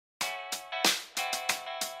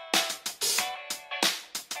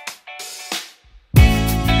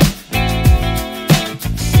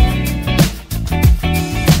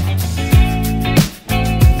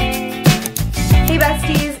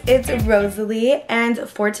Rosalie, and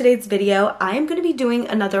for today's video I am going to be doing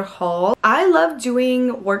another haul. I love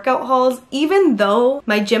doing workout hauls. Even though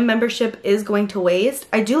my gym membership is going to waste,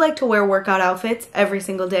 I do like to wear workout outfits every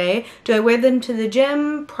single day. Do I wear them to the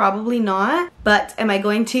gym? Probably not. But am I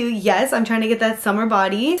going to? Yes, I'm trying to get that summer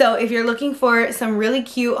body. So if you're looking for some really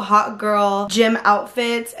cute hot girl gym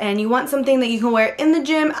outfits and you want something that you can wear in the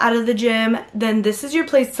gym, out of the gym, then this is your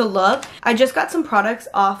place to look. I just got some products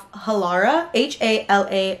off HALARA,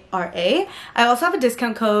 H-A-L-A-R-A. I also have a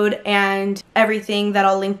discount code and everything that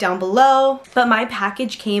I'll link down below. But my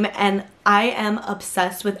package came and I am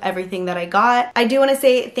obsessed with everything that I got. I do want to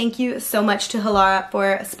say thank you so much to HALARA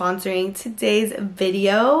for sponsoring today's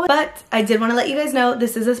video. But I did want to let you guys know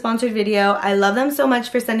this is a sponsored video. I love them so much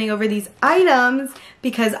for sending over these items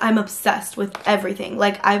because I'm obsessed with everything.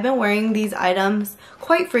 Like, I've been wearing these items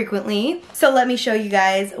quite frequently. So let me show you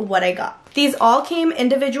guys what I got. These all came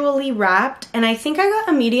individually wrapped, and I think I got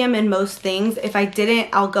a medium in most things. If I didn't,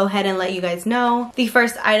 I'll go ahead and let you guys know. The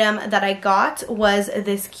first item that I got was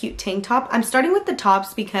this cute tank top. I'm starting with the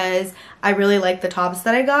tops because I really like the tops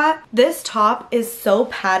that I got. This top is so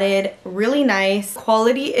padded, really nice.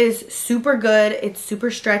 Quality is super good. It's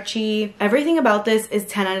super stretchy. Everything about this is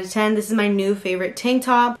 10 out of 10. This is my new favorite tank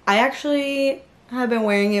top. I actually have been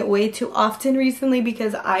wearing it way too often recently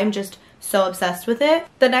because I'm just so obsessed with it.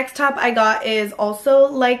 The next top I got is also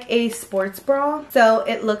like a sports bra. So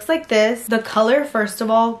it looks like this. The color, first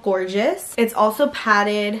of all, gorgeous. It's also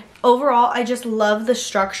padded. Overall, I just love the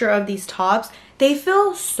structure of these tops. They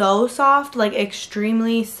feel so soft, like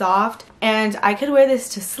extremely soft. And I could wear this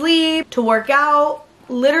to sleep, to work out,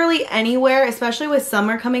 literally anywhere, especially with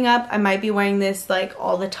summer coming up. I might be wearing this like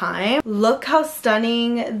all the time. Look how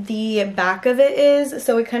stunning the back of it is.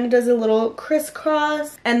 So it kind of does a little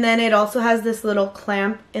crisscross, and then it also has this little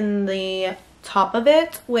clamp in the top of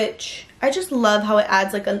it, which I just love how it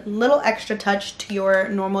adds like a little extra touch to your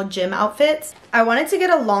normal gym outfits. I wanted to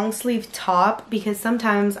get a long sleeve top because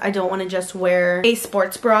sometimes I don't want to just wear a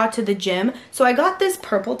sports bra to the gym. So I got this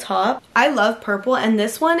purple top. I love purple, and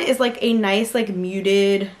this one is like a nice like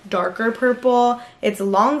muted darker purple. It's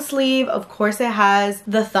long sleeve. Of course it has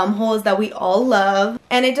the thumb holes that we all love,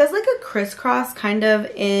 and it does like a crisscross kind of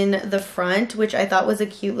in the front, which I thought was a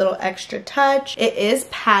cute little extra touch. It is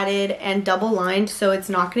padded and double lined, so it's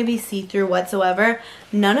not going to be see-through whatsoever.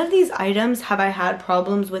 None of these items have I had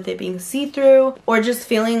problems with it being see-through or just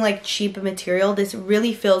feeling like cheap material. This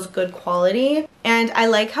really feels good quality. And I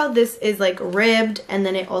like how this is like ribbed, and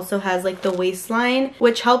then it also has like the waistline,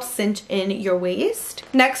 which helps cinch in your waist.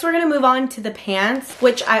 Next, we're gonna move on to the pants,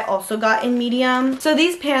 which I also got in medium. So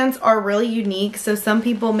these pants are really unique. So some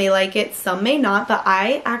people may like it, some may not, but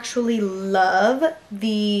I actually love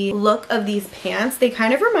the look of these pants. They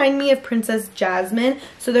kind of remind me of Princess Jasmine.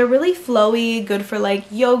 So they're really flowy, good for like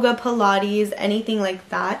yoga, Pilates, anything like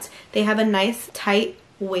that. They have a nice tight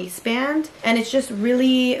waistband, and it's just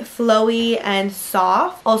really flowy and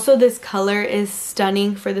soft. Also, this color is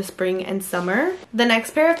stunning for the spring and summer. The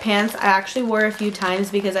next pair of pants I actually wore a few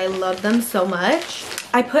times because I love them so much.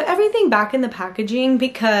 I put everything back in the packaging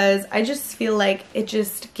because I just feel like it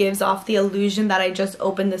just gives off the illusion that I just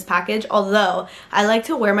opened this package, although I like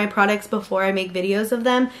to wear my products before I make videos of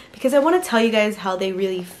them because I want to tell you guys how they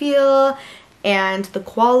really feel and the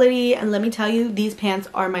quality. And let me tell you, these pants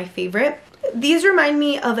are my favorite. These remind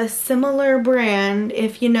me of a similar brand,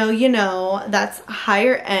 if you know, you know, that's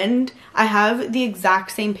higher end. I have the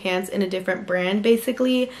exact same pants in a different brand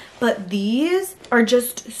basically, but these are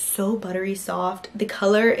just so buttery soft. The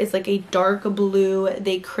color is like a dark blue.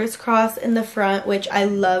 They crisscross in the front, which I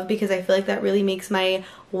love because I feel like that really makes my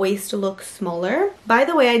waist look smaller. By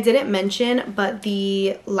the way, I didn't mention, but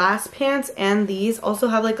the last pants and these also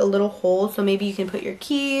have like a little hole, so maybe you can put your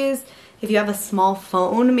keys. If you have a small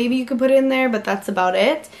phone, maybe you could put it in there, but that's about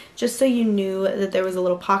it. Just so you knew that there was a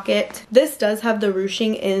little pocket. This does have the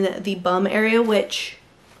ruching in the bum area, which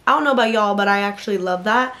I don't know about y'all, but I actually love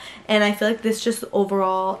that. And I feel like this just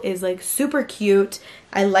overall is like super cute.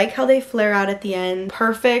 I like how they flare out at the end.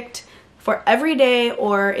 Perfect for every day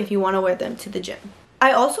or if you want to wear them to the gym.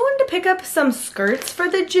 I also wanted to pick up some skirts for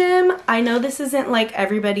the gym. I know this isn't like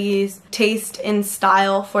everybody's taste in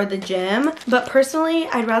style for the gym, but personally,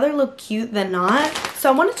 I'd rather look cute than not. So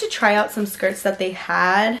I wanted to try out some skirts that they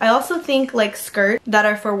had. I also think like skirts that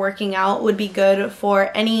are for working out would be good for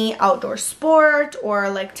any outdoor sport or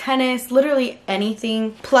like tennis, literally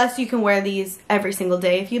anything. Plus you can wear these every single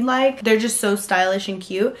day if you'd like. They're just so stylish and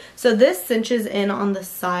cute. So this cinches in on the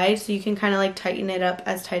side, so you can kind of like tighten it up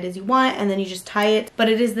as tight as you want, and then you just tie it. But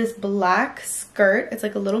it is this black skirt. It's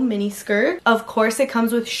like a little mini skirt. Of course it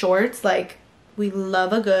comes with shorts, like We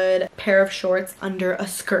love a good pair of shorts under a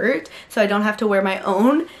skirt, so I don't have to wear my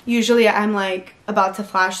own. Usually I'm like about to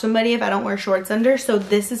flash somebody if I don't wear shorts under, so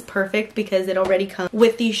this is perfect because it already comes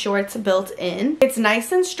with these shorts built in. It's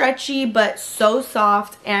nice and stretchy but so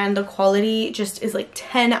soft, and the quality just is like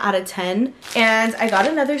 10 out of 10. And I got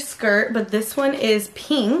another skirt, but this one is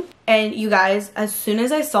pink. And you guys, as soon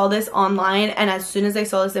as I saw this online and as soon as I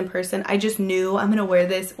saw this in person, I just knew I'm gonna wear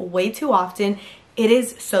this way too often. It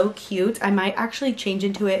is so cute. I might actually change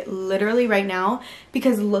into it literally right now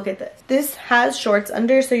because look at this. This has shorts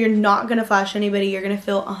under, so you're not gonna flash anybody. You're gonna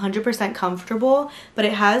feel 100% comfortable, but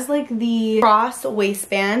it has like the cross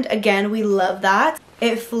waistband. Again, we love that.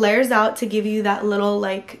 It flares out to give you that little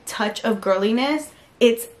like touch of girliness.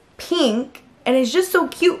 It's pink and it's just so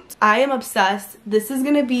cute. I am obsessed. This is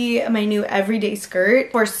gonna be my new everyday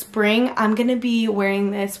skirt. For spring, I'm gonna be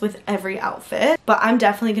wearing this with every outfit, but I'm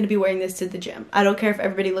definitely gonna be wearing this to the gym. I don't care if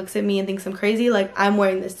everybody looks at me and thinks I'm crazy, like I'm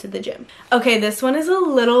wearing this to the gym. Okay, this one is a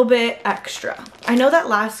little bit extra. I know that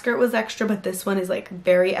last skirt was extra, but this one is like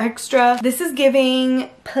very extra. This is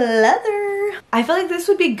giving pleather. I feel like this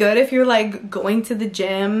would be good if you're like going to the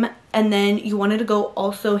gym and then you wanted to go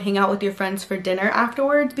also hang out with your friends for dinner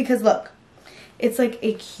afterwards, because look, it's like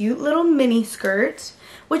a cute little mini skirt,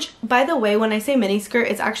 which by the way, when I say mini skirt,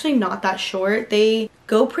 it's actually not that short. They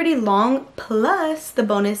go pretty long, plus the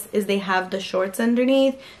bonus is they have the shorts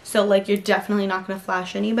underneath, so like you're definitely not gonna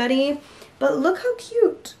flash anybody. But look how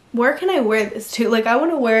cute. Where can I wear this to? Like I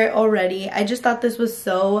want to wear it already. I just thought this was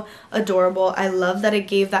so adorable. I love that it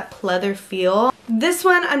gave that pleather feel. This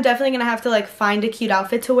one I'm definitely gonna have to like find a cute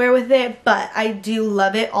outfit to wear with it, but I do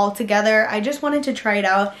love it all together. I just wanted to try it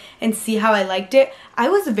out and see how I liked it. I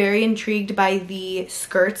was very intrigued by the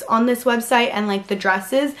skirts on this website and like the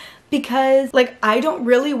dresses, because like I don't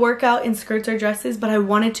really work out in skirts or dresses, but I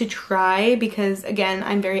wanted to try because again,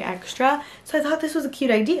 I'm very extra. So I thought this was a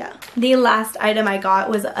cute idea. The last item I got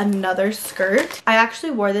was another skirt. I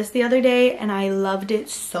actually wore this the other day and I loved it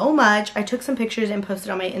so much. I took some pictures and posted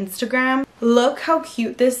on my Instagram. Look how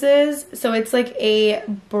cute this is. So it's like a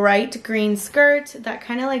bright green skirt that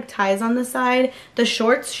kind of like ties on the side. The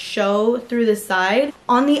shorts show through the side.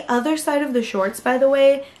 On the other side of the shorts, by the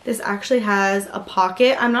way, this actually has a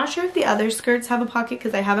pocket. I'm not sure if the other skirts have a pocket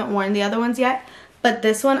because I haven't worn the other ones yet, but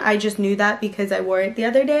this one I just knew that because I wore it the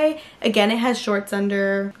other day. Again, it has shorts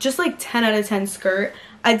under, just like 10 out of 10 skirt.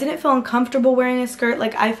 I didn't feel uncomfortable wearing a skirt.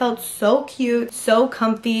 Like I felt so cute, so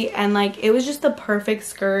comfy, and like it was just the perfect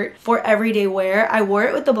skirt for everyday wear. I wore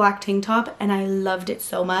it with the black tank top and I loved it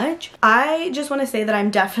so much. I just want to say that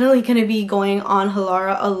I'm definitely going to be going on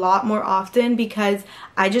HALARA a lot more often because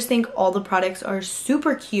I just think all the products are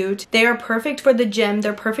super cute. They are perfect for the gym.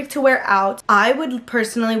 They're perfect to wear out. I would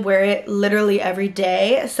personally wear it literally every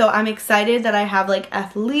day. So I'm excited that I have like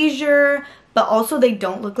athleisure, but also they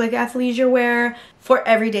don't look like athleisure wear for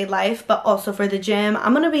everyday life, but also for the gym.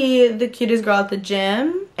 I'm gonna be the cutest girl at the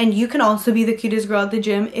gym, and you can also be the cutest girl at the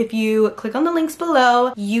gym. If you click on the links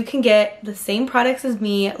below, you can get the same products as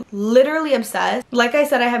me. Literally obsessed. Like I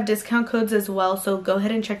said, I have discount codes as well, so go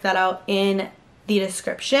ahead and check that out in the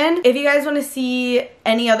description. If you guys want to see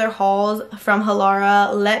any other hauls from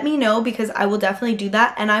HALARA, let me know because I will definitely do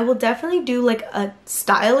that, and I will definitely do like a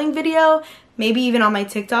styling video, maybe even on my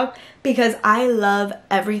TikTok, because I love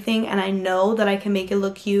everything and I know that I can make it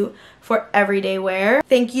look cute for everyday wear.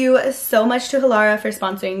 Thank you so much to HALARA for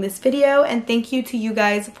sponsoring this video, and thank you to you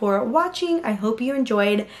guys for watching. I hope you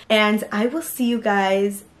enjoyed, and I will see you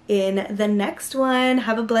guys in the next one.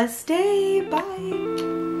 Have a blessed day.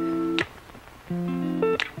 Bye.